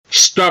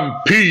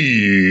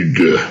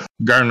Stampede.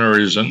 Garner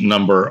is at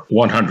number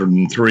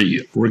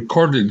 103,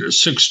 recorded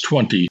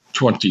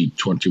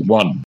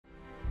 6/20/2021.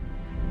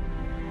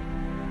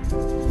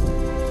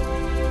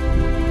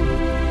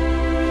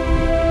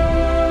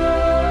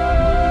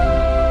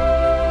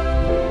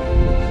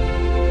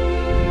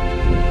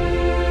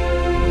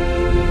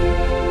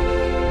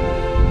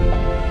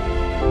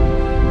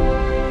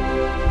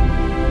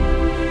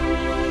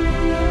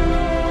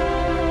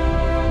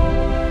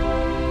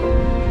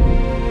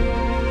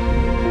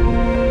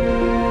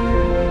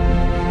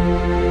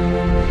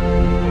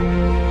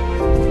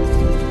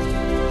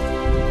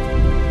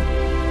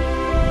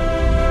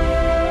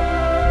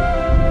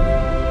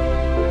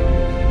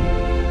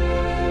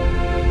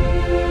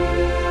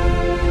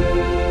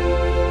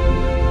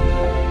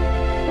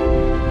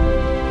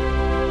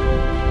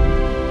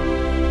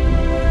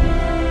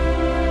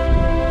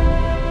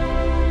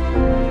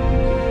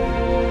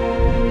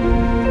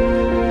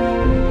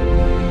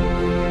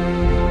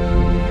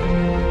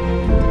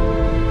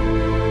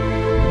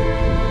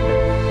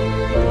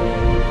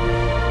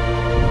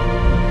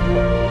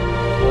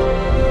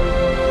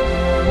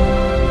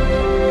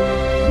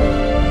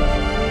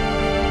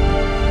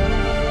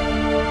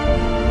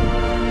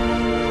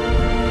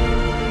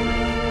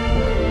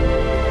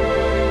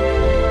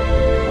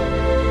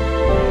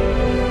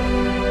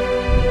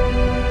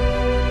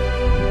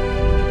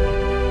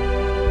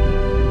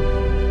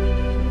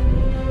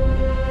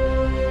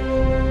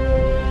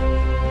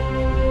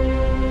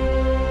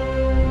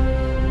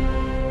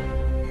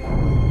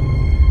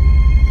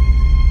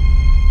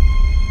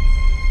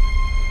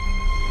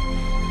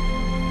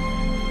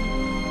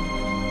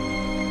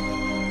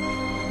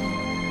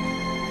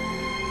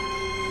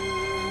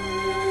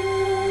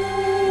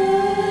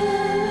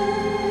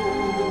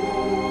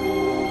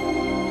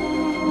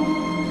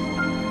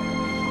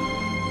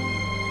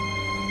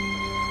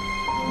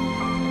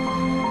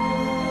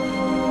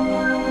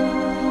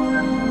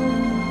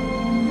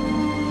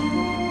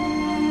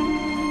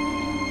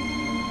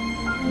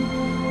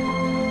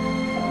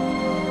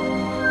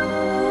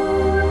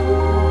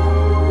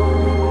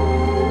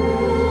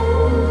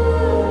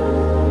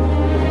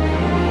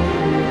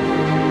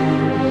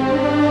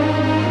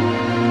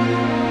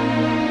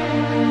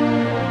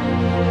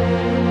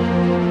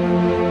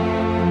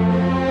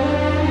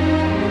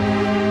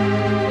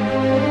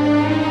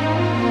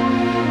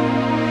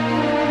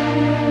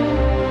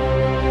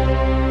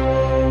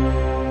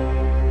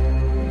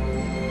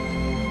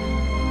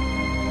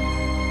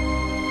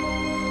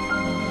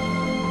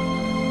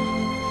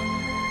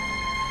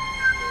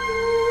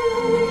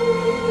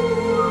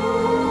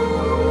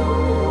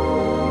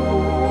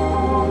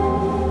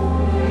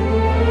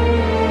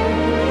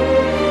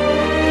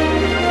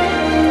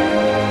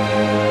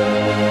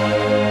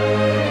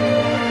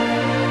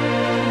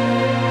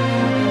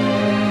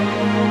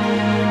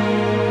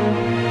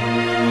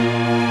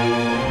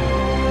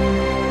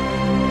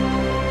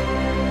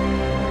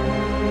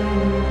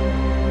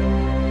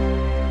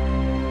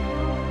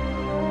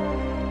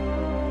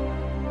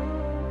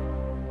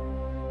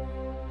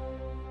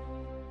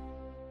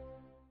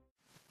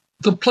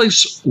 The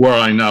place where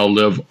I now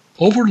live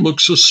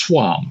overlooks a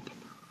swamp.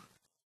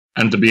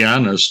 And to be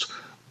honest,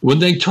 when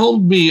they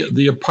told me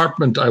the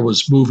apartment I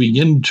was moving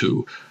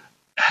into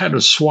had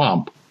a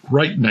swamp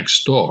right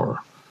next door,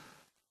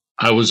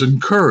 I was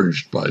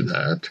encouraged by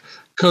that,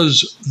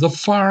 because the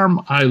farm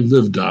I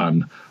lived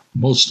on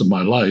most of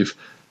my life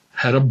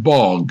had a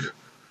bog,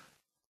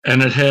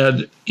 and it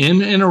had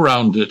in and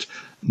around it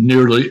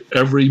nearly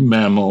every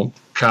mammal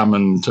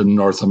common to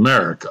North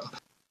America,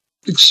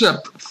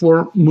 except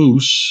for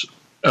moose,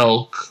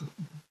 elk,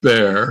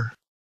 bear,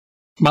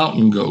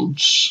 mountain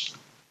goats,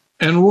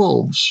 and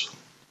wolves.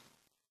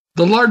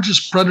 The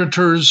largest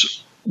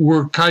predators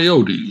were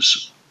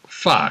coyotes,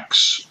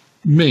 fox,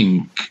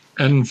 mink,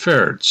 and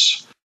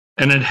ferrets,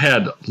 and it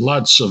had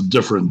lots of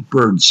different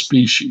bird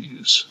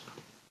species.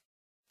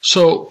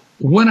 So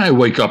when I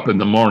wake up in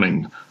the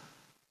morning,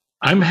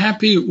 I'm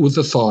happy with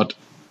the thought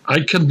I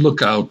can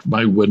look out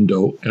my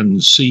window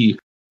and see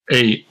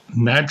a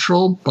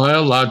natural,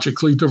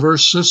 biologically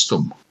diverse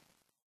system.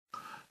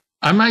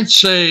 I might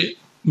say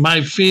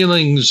my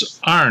feelings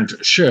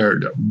aren't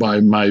shared by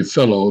my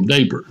fellow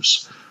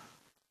neighbors.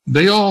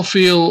 They all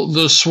feel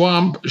the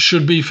swamp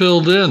should be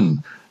filled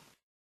in,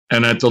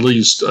 and at the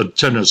least a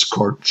tennis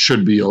court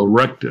should be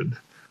erected.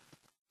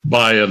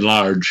 By and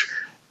large,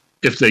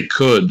 if they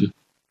could,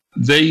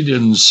 they'd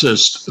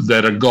insist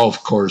that a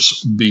golf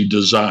course be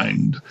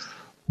designed,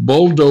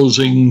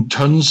 bulldozing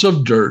tons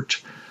of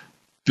dirt,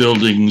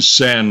 building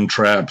sand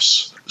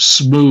traps,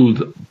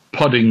 smooth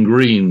putting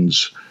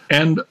greens,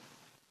 and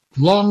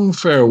long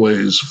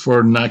fairways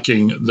for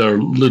knocking their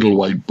little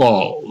white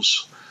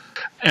balls.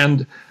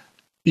 And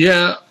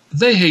yeah,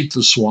 they hate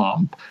the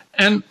swamp,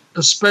 and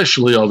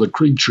especially all the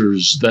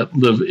creatures that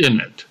live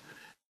in it.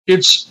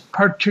 It's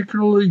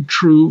particularly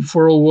true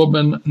for a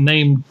woman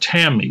named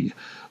Tammy,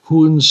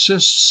 who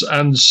insists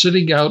on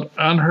sitting out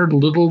on her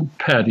little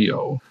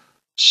patio,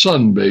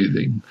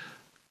 sunbathing,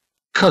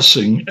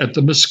 cussing at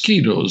the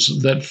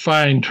mosquitoes that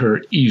find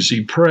her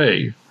easy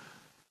prey.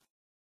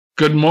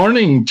 Good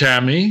morning,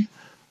 Tammy.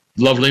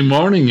 Lovely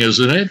morning,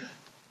 isn't it?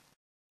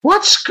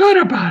 What's good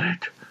about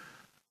it?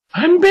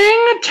 I'm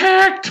being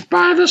attacked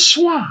by the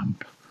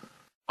swamp.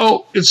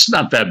 Oh, it's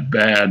not that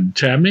bad,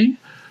 Tammy.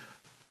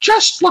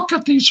 Just look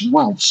at these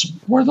welts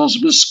where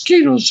those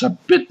mosquitoes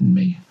have bitten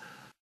me.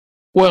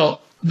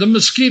 Well, the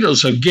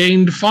mosquitoes have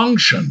gained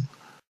function.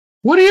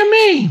 What do you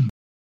mean?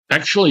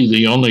 Actually,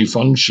 the only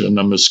function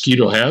a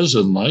mosquito has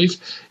in life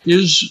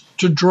is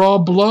to draw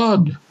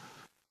blood.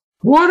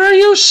 What are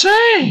you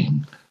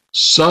saying?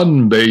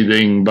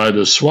 Sunbathing by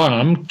the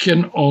swamp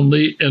can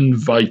only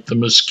invite the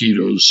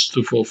mosquitoes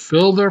to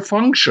fulfill their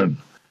function.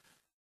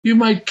 You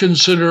might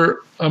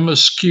consider a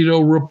mosquito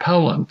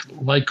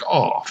repellent like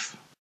off.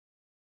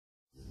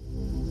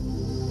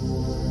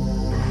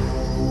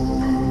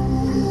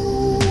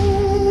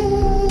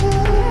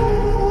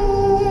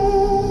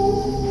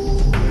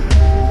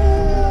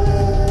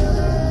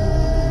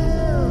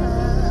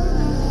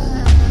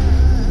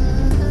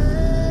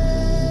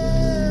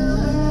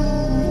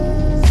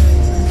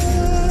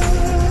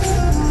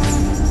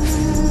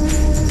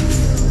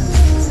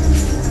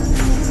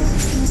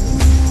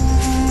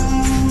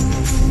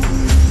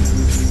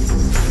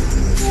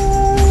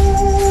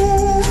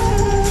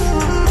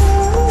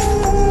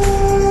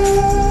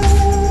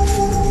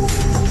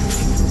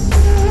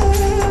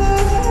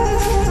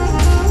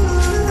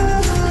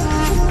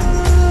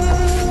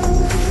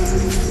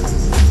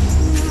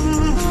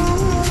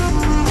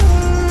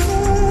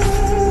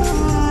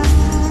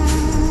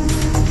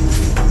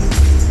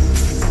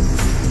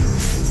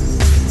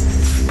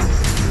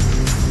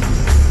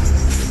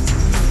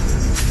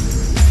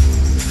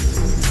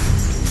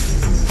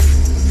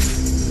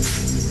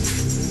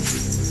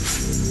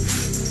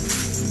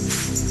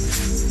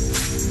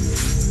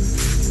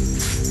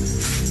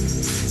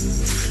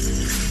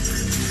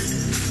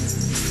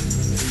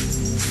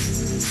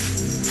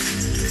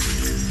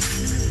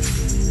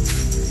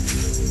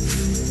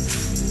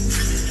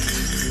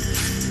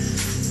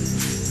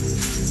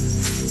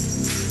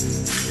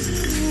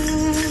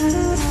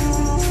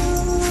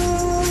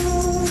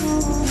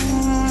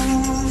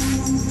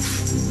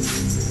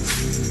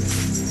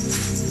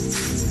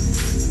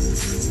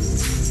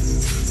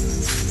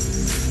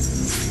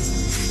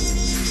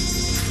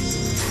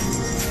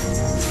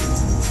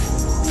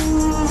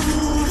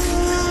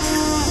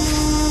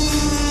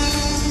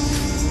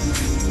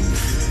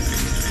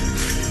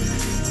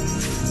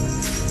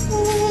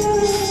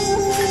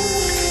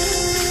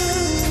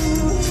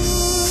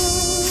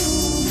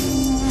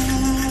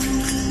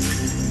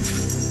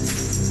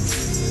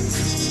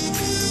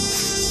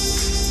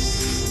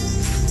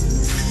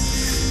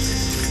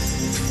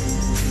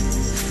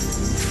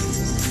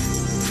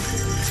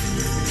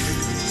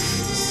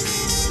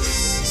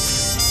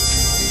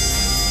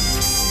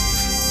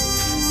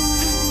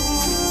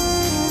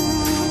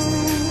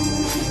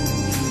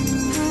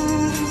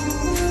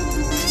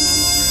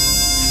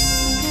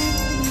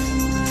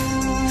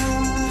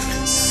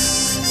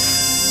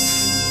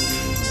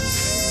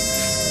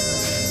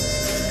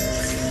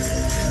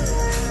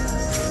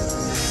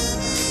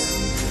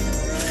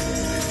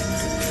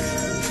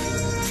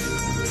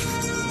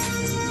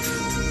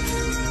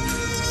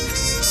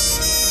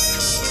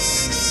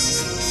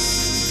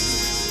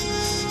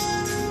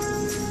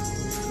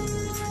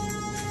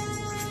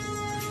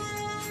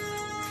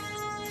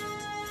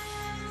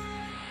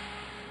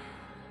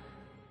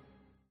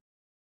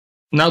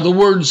 Now, the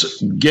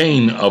words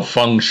gain of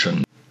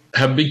function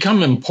have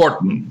become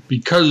important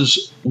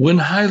because when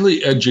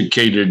highly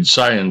educated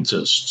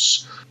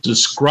scientists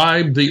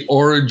describe the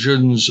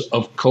origins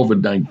of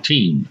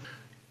COVID-19,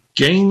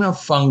 gain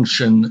of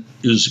function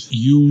is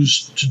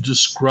used to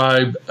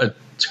describe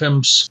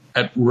attempts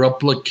at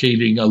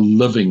replicating a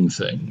living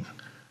thing.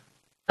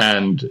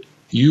 And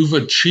you've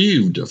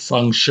achieved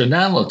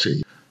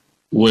functionality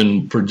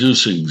when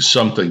producing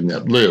something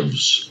that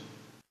lives.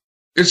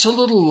 It's a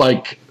little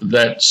like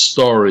that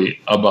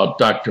story about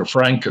Dr.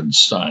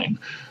 Frankenstein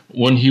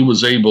when he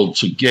was able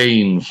to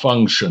gain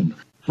function,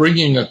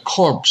 bringing a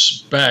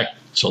corpse back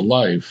to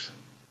life.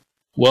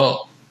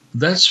 Well,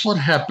 that's what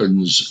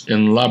happens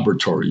in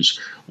laboratories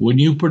when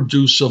you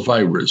produce a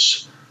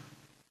virus.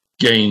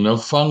 Gain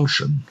of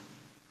function.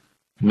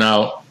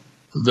 Now,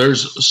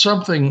 there's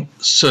something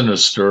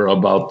sinister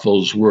about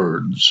those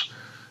words,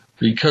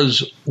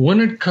 because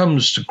when it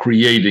comes to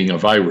creating a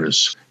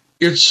virus,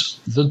 it's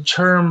the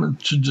term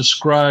to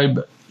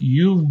describe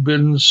you've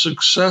been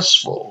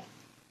successful.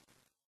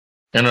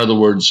 In other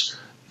words,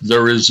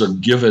 there is a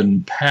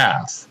given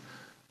path,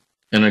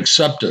 an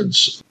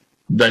acceptance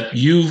that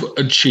you've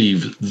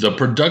achieved the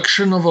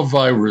production of a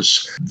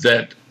virus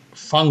that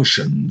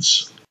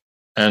functions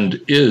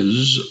and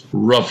is,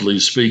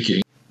 roughly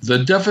speaking, the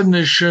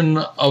definition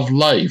of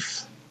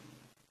life.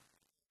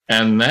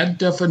 And that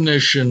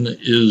definition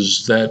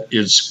is that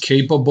it's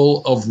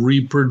capable of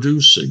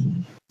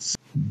reproducing.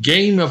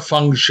 Gain of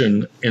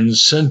function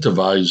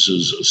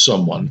incentivizes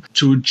someone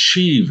to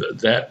achieve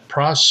that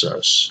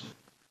process,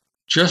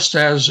 just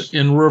as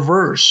in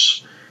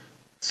reverse,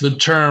 the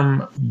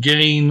term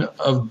gain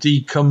of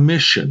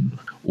decommission,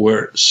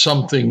 where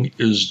something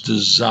is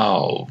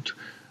dissolved,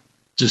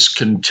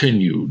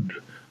 discontinued,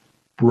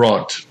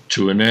 brought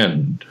to an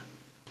end.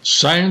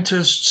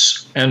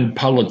 Scientists and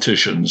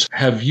politicians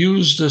have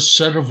used a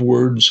set of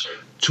words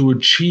to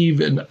achieve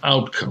an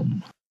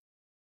outcome.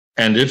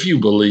 And if you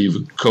believe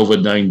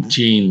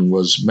COVID-19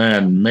 was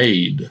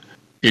man-made,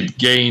 it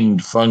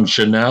gained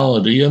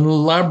functionality in a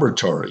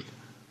laboratory.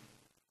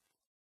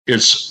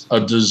 It's a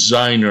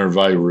designer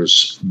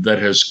virus that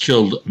has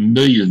killed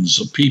millions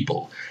of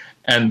people,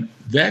 and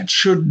that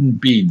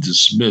shouldn't be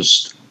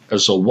dismissed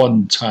as a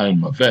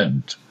one-time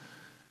event.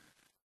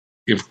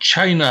 If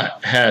China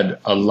had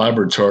a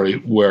laboratory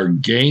where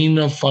gain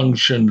of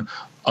function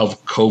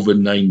of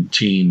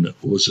COVID-19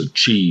 was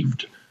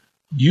achieved,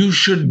 you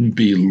shouldn't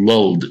be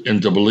lulled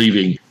into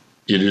believing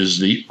it is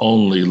the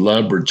only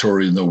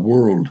laboratory in the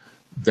world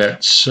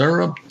that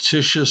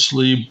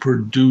surreptitiously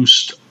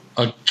produced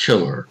a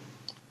killer.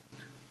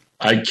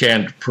 I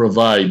can't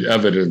provide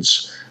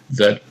evidence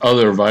that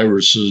other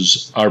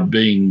viruses are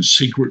being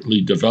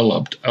secretly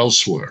developed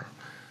elsewhere,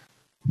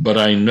 but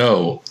I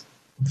know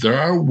there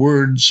are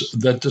words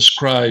that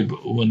describe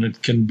when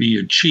it can be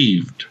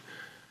achieved,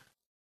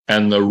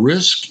 and the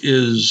risk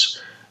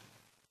is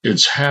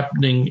it's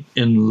happening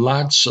in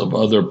lots of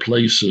other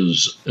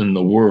places in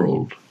the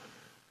world,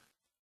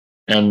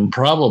 and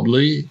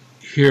probably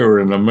here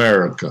in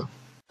America.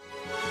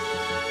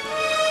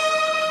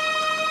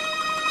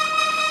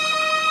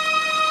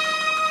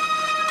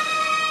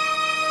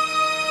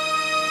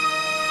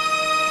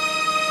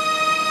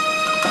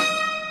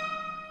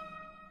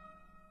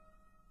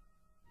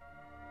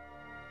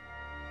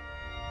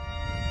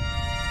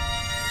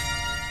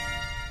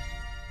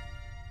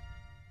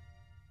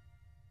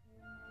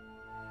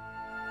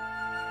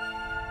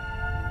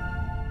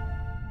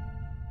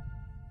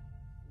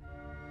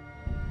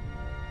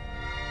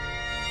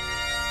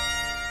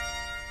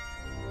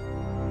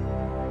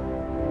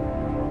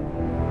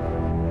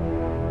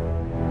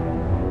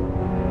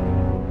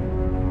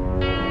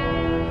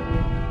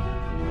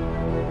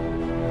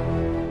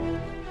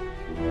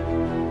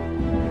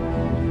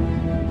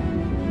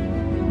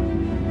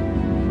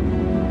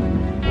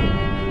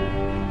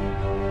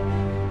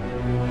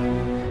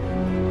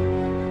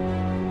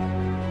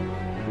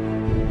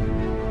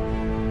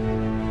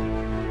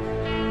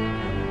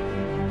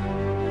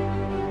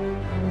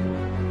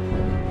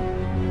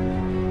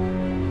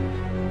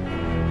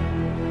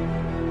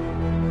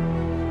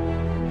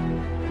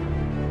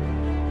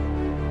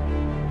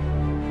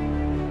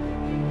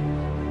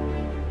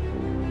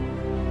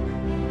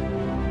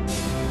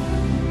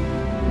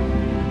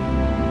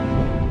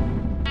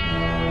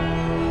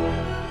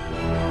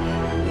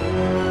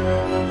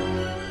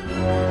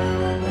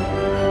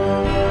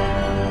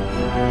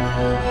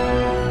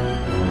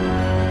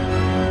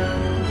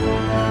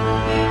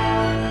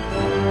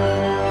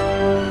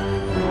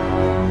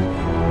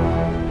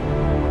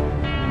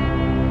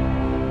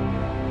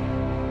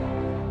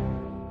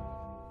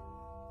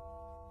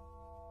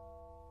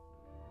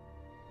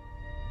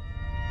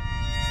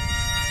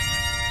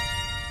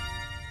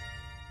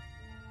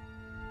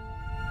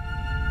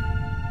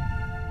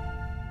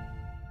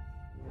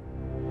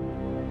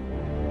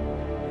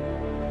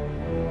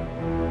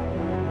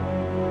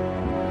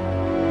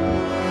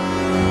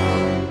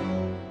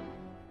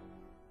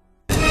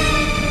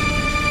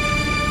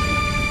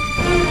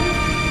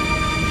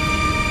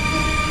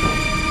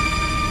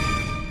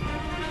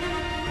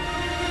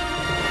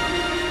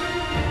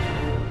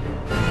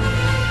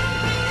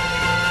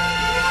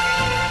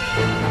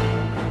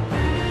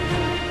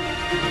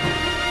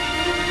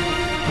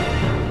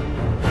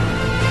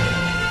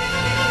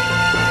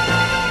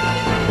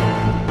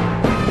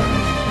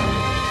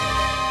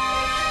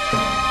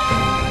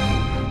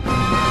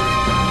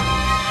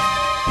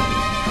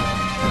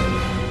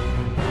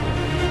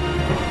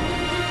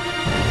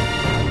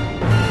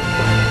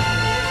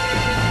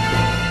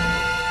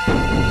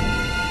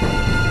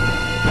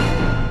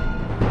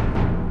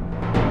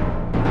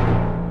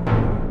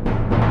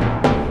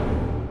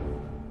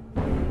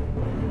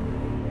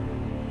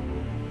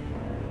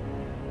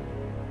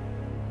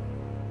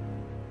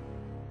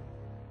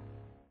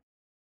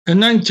 In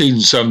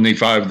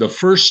 1975, the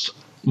first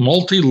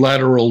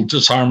multilateral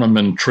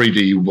disarmament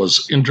treaty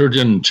was entered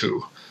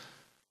into,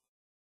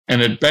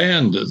 and it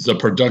banned the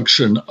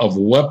production of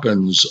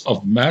weapons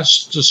of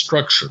mass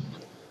destruction.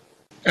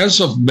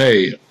 As of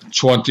May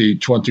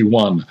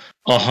 2021,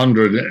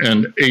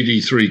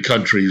 183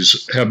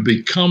 countries have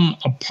become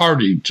a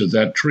party to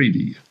that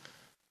treaty.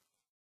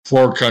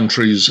 4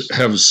 countries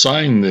have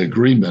signed the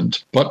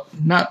agreement but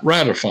not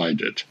ratified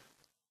it.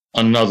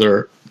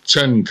 Another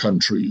 10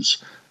 countries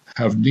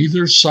have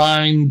neither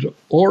signed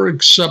or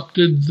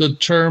accepted the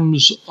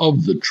terms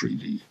of the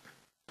treaty.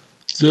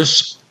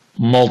 This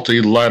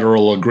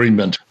multilateral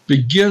agreement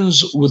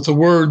begins with the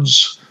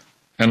words,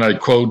 and I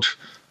quote,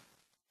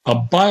 "A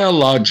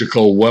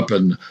biological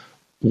weapon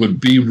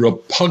would be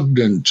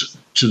repugnant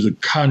to the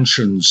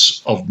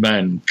conscience of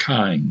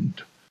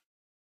mankind,"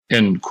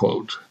 end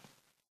quote.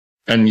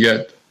 And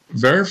yet,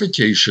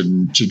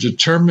 Verification to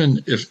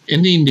determine if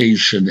any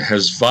nation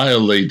has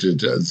violated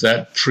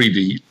that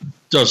treaty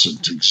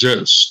doesn't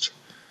exist.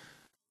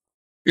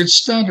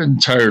 It's not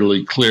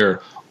entirely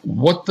clear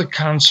what the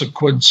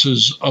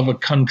consequences of a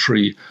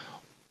country,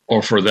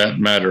 or for that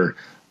matter,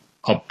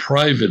 a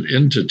private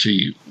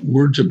entity,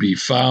 were to be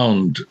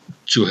found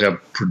to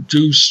have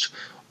produced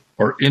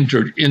or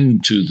entered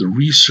into the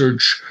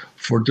research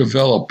for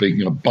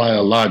developing a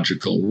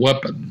biological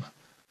weapon.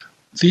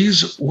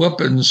 These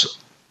weapons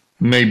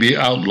may be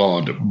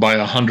outlawed by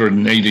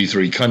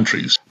 183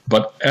 countries,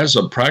 but as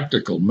a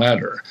practical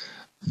matter,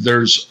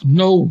 there's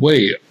no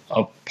way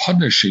of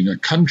punishing a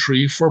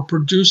country for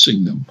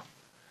producing them.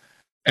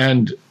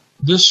 And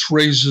this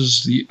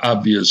raises the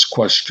obvious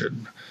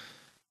question: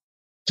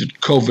 did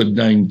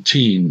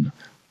COVID-19,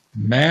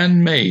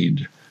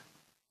 man-made,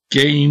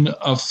 gain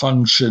a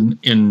function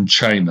in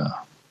China,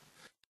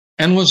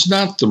 and was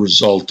not the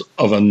result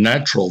of a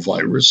natural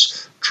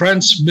virus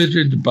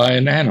transmitted by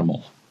an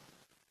animal?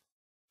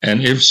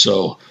 And if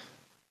so,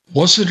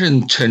 was it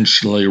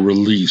intentionally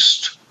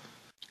released?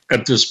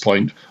 At this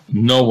point,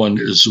 no one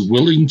is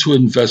willing to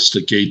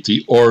investigate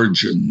the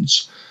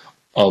origins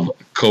of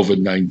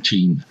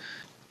COVID-19,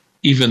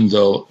 even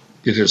though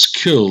it has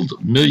killed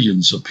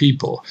millions of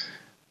people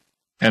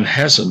and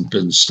hasn't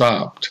been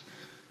stopped.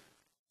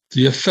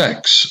 The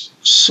effects,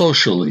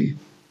 socially,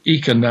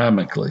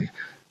 economically,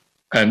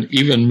 and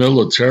even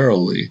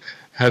militarily,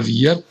 have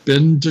yet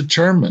been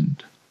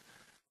determined.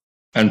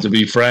 And to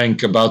be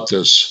frank about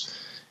this,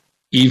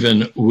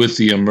 even with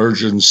the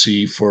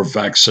emergency for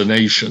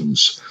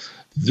vaccinations,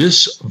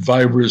 this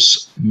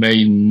virus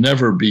may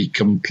never be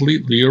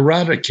completely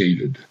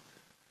eradicated.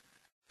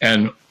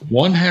 And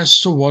one has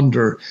to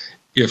wonder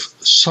if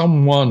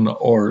someone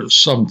or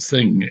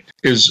something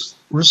is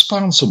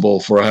responsible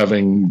for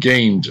having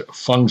gained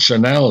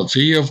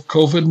functionality of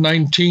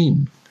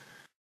COVID-19,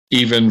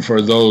 even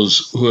for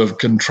those who have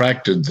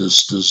contracted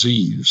this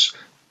disease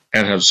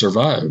and have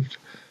survived.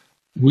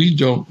 We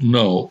don't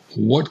know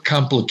what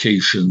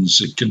complications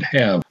it can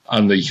have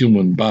on the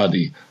human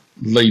body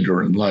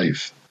later in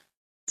life.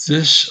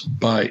 This,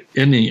 by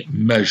any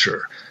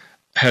measure,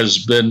 has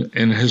been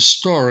an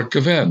historic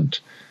event,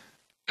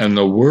 and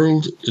the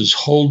world is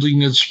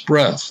holding its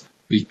breath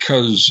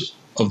because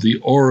of the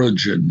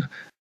origin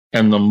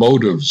and the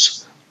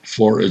motives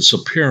for its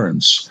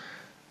appearance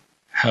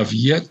have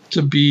yet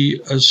to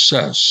be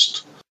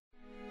assessed.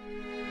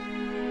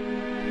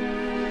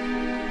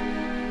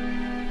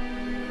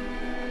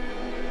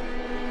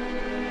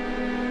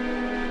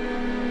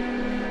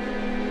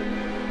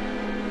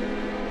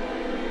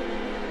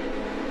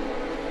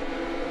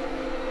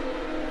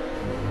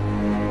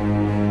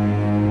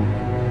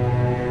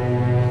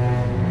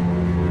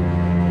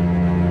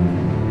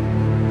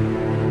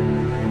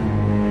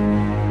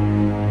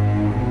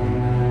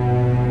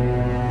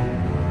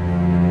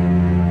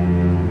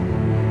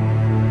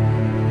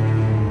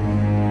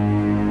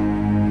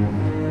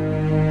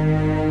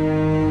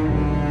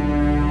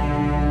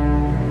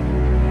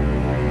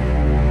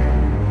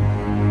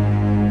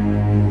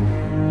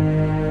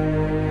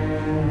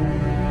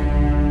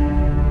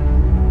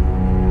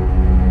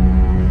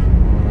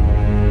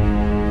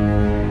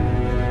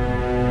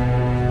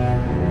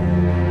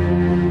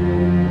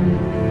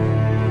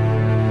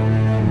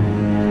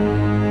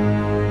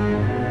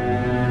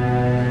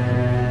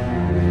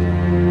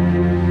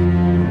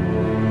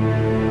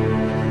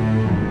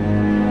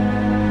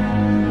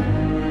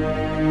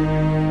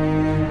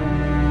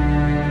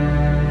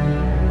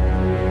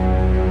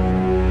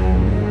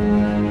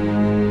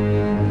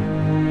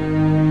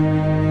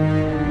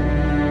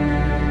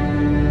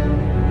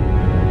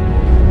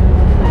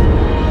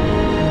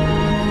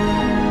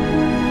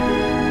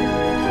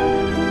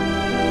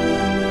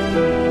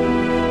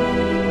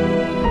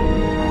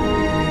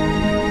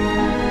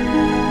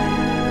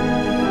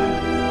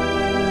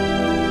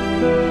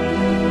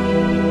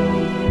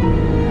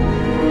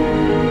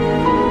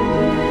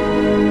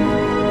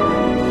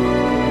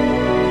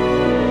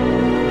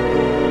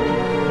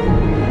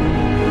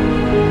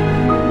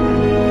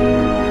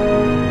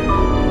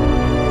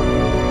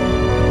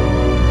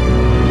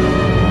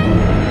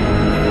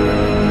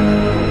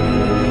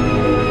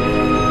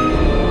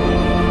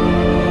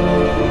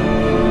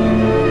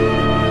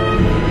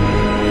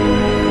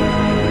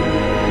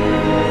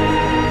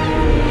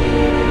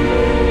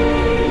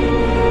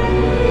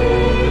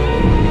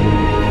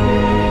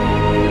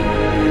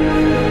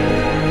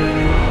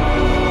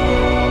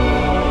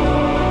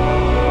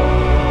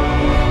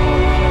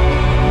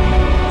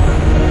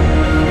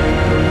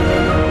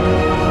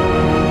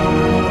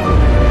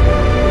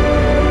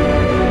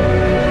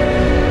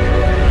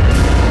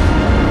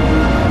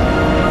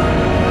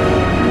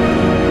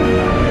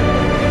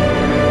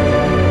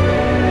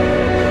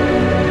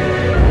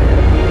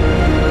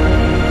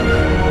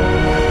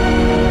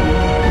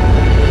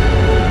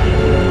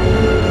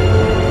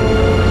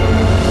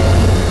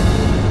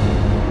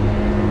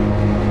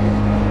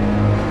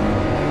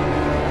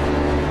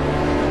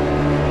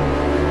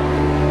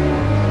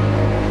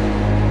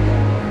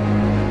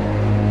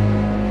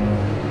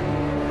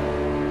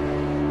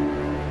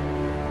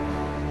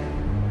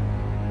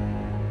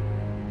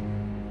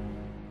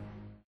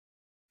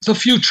 The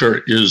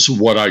future is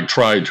what I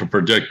try to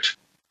predict,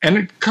 and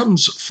it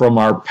comes from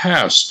our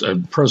past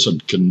and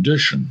present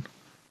condition.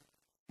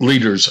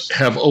 Leaders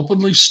have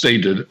openly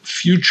stated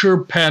future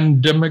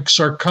pandemics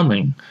are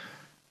coming,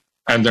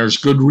 and there's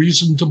good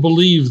reason to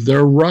believe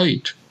they're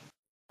right.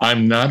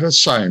 I'm not a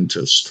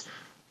scientist,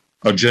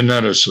 a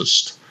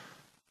geneticist.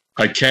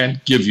 I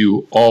can't give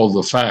you all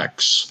the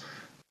facts.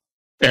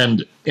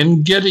 And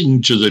in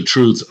getting to the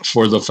truth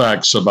for the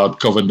facts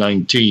about COVID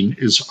 19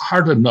 is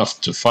hard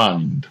enough to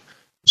find.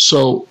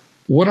 So,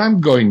 what I'm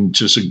going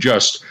to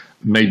suggest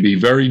may be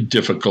very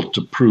difficult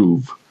to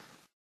prove.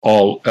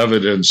 All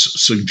evidence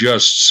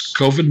suggests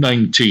COVID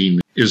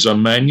 19 is a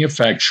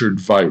manufactured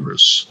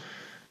virus.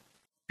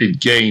 It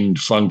gained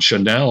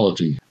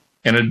functionality,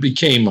 and it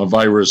became a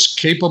virus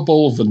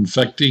capable of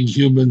infecting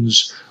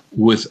humans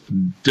with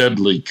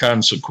deadly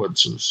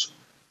consequences.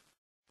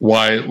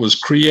 Why it was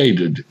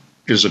created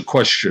is a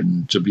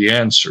question to be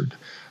answered.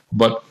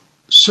 But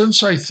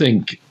since I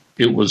think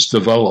it was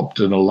developed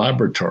in a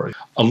laboratory,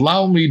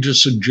 allow me to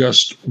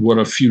suggest what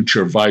a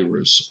future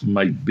virus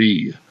might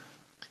be.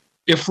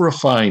 If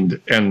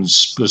refined and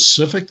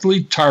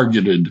specifically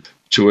targeted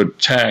to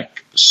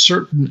attack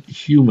certain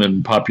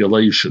human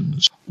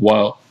populations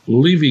while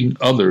leaving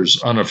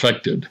others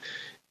unaffected,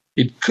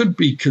 it could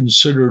be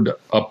considered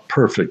a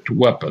perfect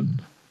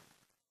weapon.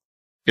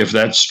 If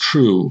that's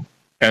true,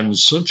 and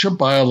such a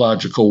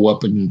biological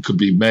weapon could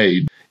be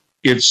made,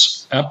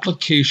 its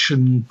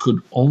application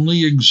could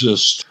only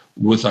exist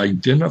with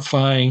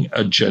identifying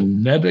a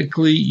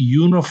genetically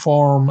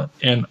uniform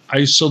and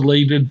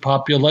isolated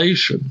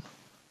population.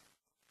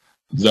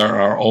 There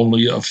are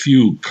only a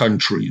few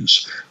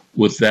countries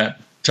with that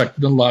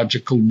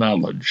technological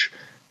knowledge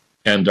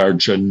and are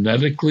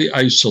genetically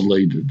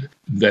isolated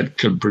that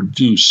could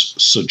produce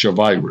such a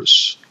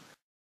virus.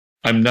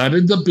 I'm not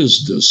in the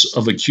business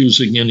of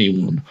accusing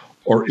anyone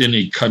or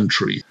any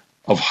country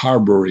of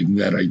harboring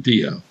that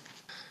idea.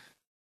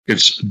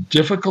 It's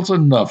difficult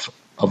enough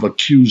of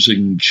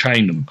accusing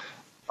China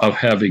of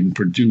having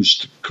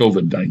produced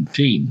COVID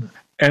 19,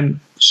 and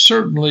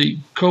certainly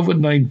COVID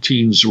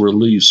 19's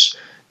release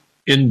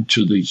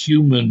into the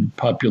human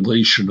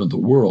population of the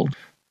world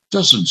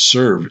doesn't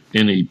serve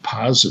any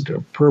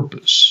positive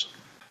purpose.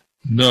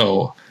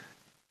 No,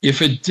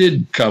 if it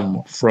did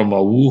come from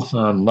a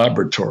Wuhan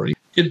laboratory,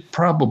 it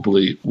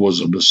probably was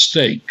a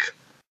mistake.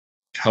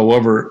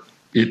 However,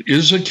 it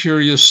is a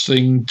curious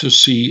thing to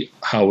see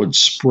how it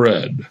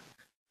spread.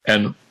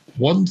 And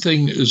one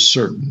thing is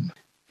certain,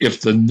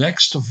 if the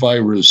next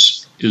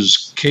virus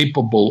is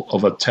capable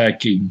of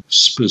attacking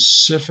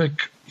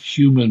specific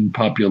human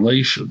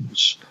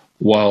populations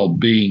while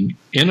being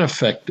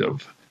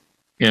ineffective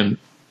in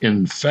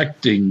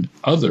infecting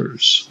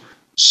others,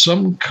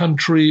 some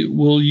country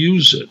will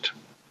use it.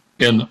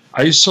 An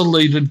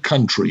isolated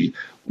country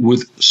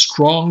with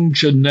strong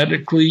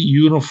genetically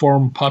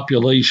uniform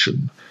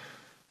population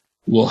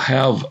will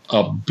have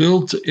a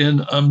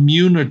built-in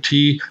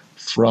immunity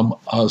from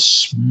a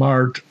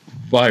smart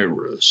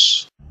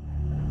virus.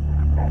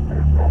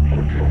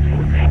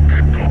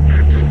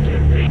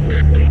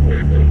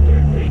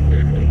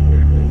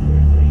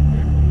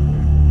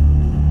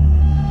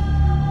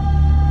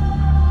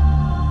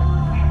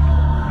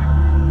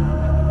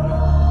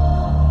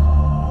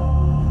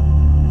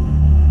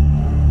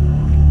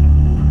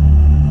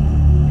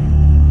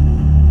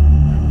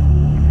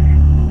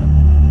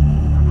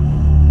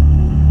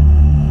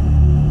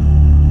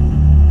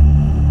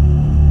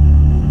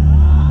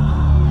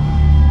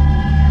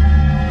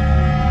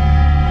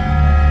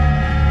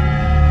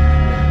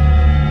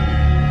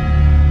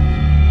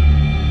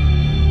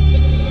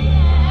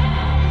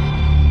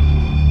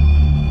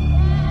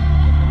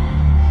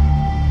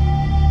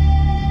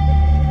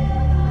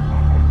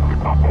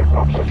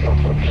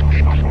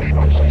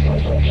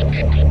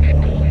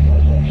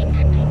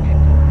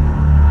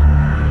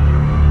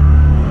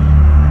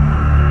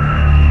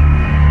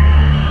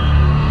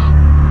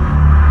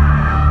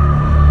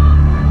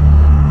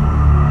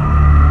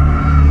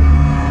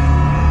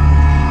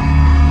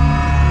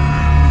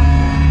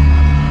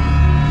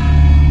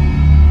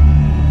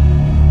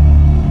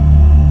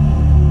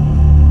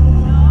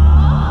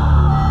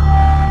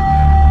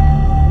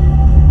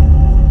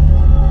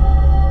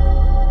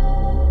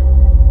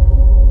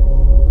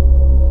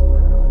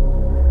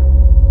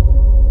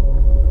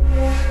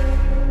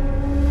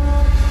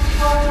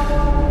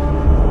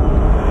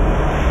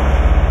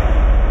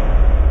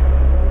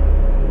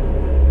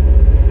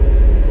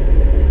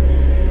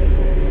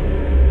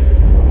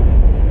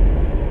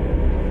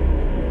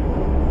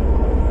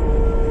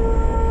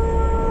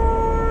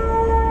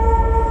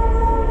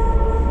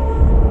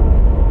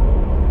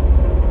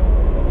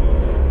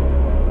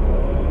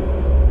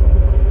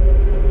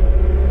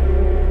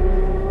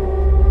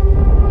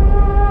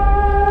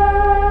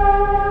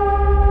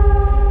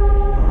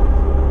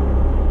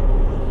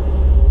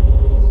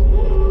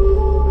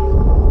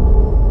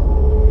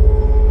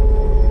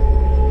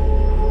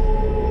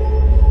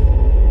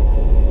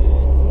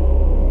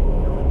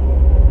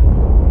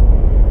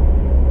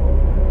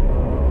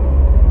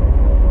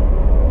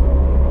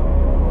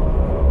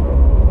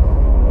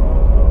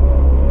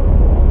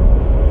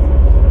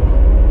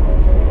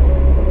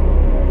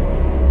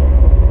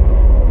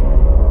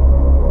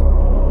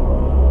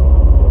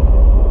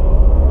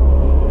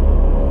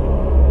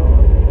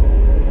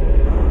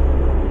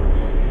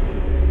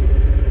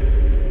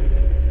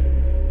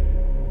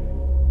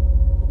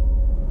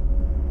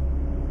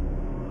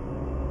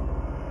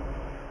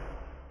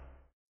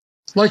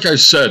 Like I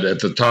said at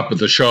the top of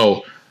the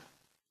show,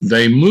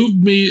 they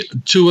moved me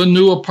to a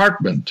new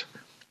apartment.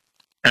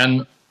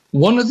 And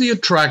one of the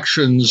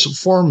attractions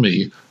for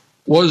me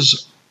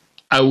was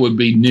I would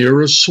be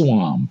near a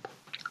swamp.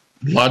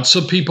 Lots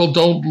of people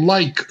don't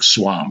like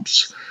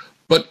swamps.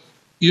 But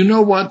you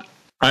know what?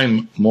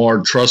 I'm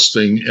more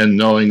trusting in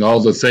knowing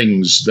all the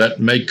things that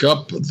make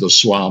up the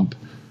swamp,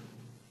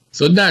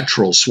 the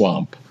natural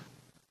swamp,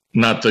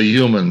 not the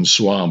human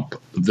swamp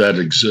that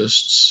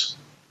exists.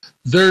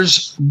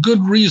 There's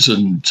good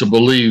reason to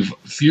believe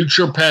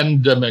future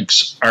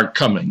pandemics are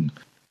coming,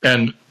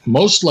 and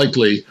most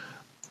likely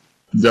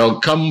they'll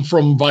come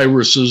from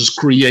viruses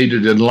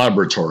created in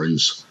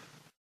laboratories.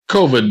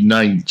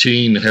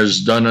 COVID-19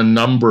 has done a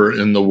number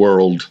in the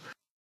world,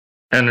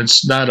 and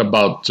it's not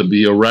about to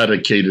be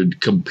eradicated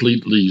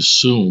completely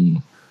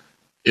soon,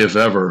 if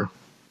ever.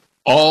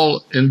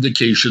 All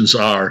indications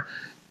are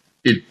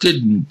it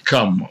didn't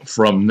come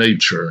from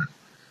nature.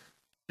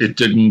 It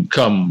didn't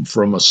come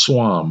from a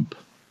swamp,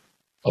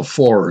 a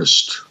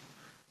forest,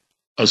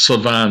 a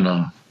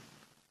savanna,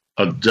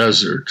 a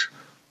desert,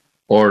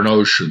 or an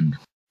ocean.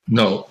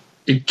 No,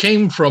 it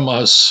came from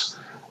us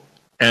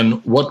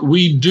and what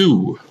we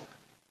do.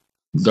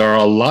 There are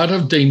a lot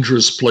of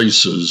dangerous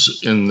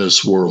places in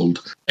this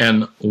world,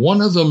 and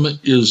one of them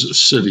is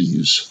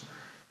cities.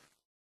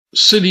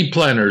 City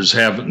planners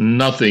have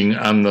nothing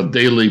on the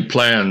daily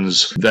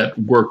plans that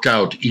work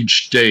out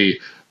each day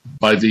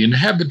by the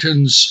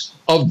inhabitants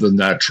of the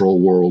natural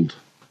world.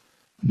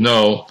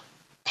 No,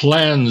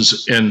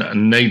 plans in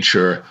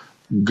nature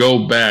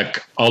go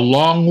back a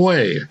long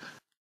way,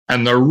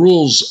 and they're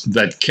rules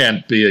that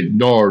can't be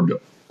ignored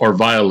or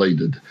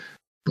violated.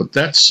 But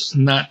that's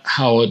not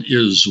how it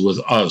is with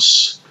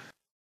us.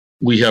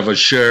 We have a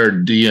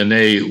shared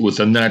DNA with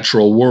the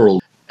natural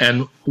world,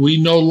 and we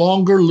no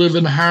longer live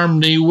in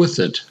harmony with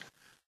it.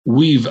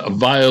 We've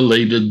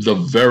violated the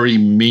very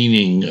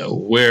meaning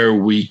where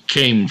we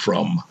came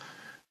from,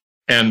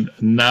 and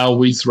now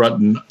we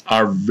threaten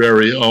our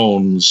very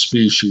own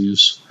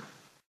species.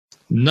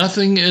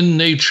 Nothing in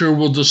nature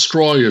will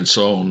destroy its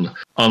own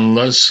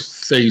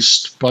unless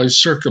faced by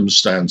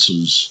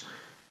circumstances.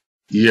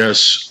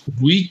 Yes,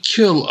 we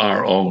kill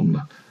our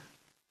own,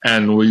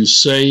 and we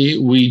say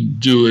we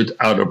do it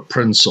out of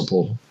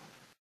principle.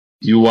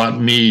 You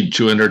want me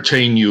to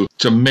entertain you,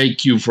 to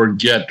make you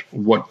forget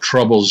what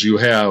troubles you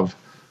have.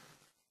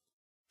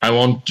 I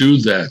won't do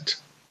that.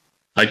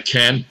 I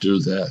can't do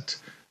that,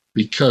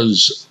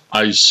 because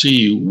I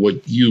see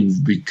what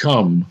you've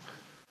become.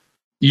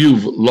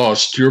 You've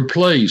lost your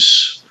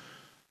place.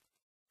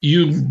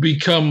 You've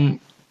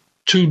become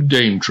too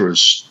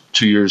dangerous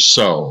to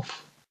yourself.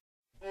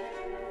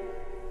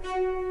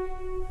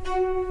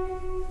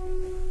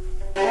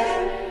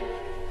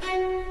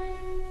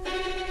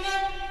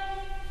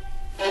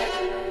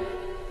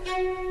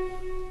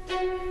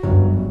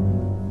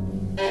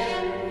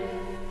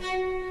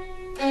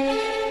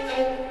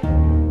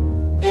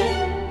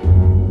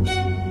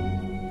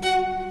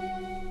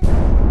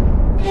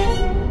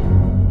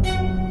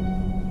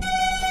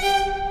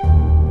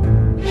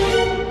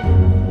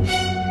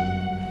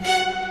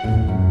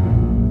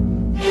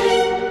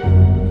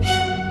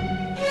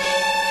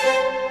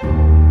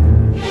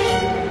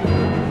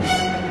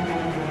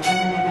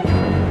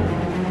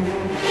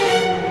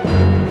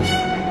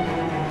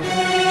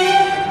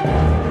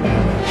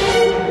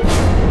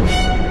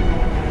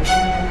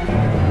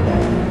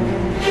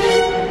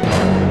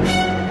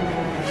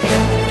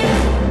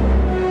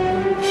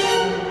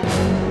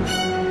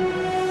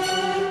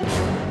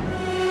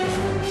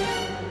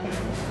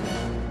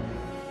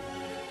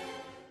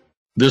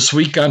 This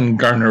week on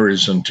Garner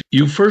Isn't,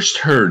 you first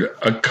heard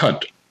a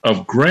cut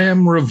of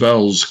Graeme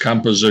Revelle's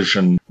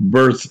composition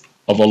Birth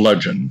of a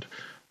Legend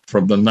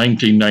from the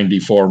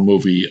 1994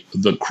 movie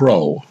The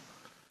Crow.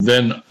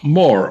 Then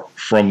more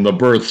from The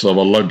Birth of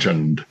a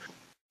Legend,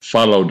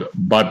 followed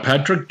by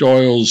Patrick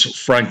Doyle's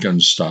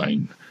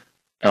Frankenstein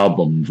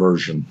album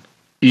version,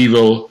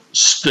 Evil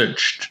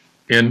Stitched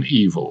in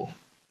Evil.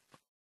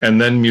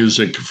 And then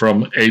music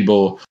from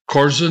Abel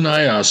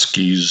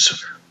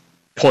Korzeniowski's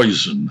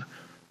Poison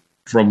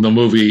from the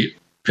movie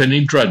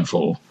Penny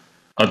Dreadful,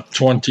 a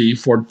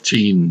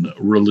 2014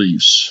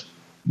 release.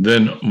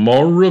 Then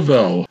more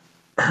Revelle,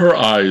 Her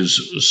Eyes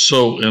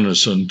So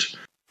Innocent,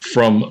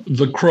 from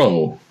The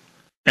Crow.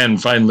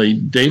 And finally,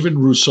 David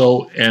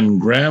Russo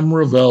and Graeme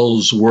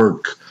Revelle's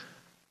work,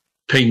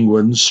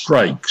 Penguin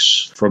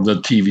Strikes, from the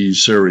TV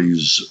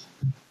series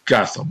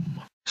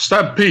Gotham.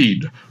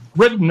 Stampede,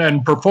 written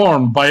and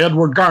performed by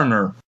Edward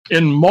Garner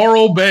in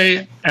Morro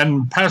Bay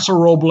and Paso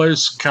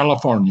Robles,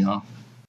 California.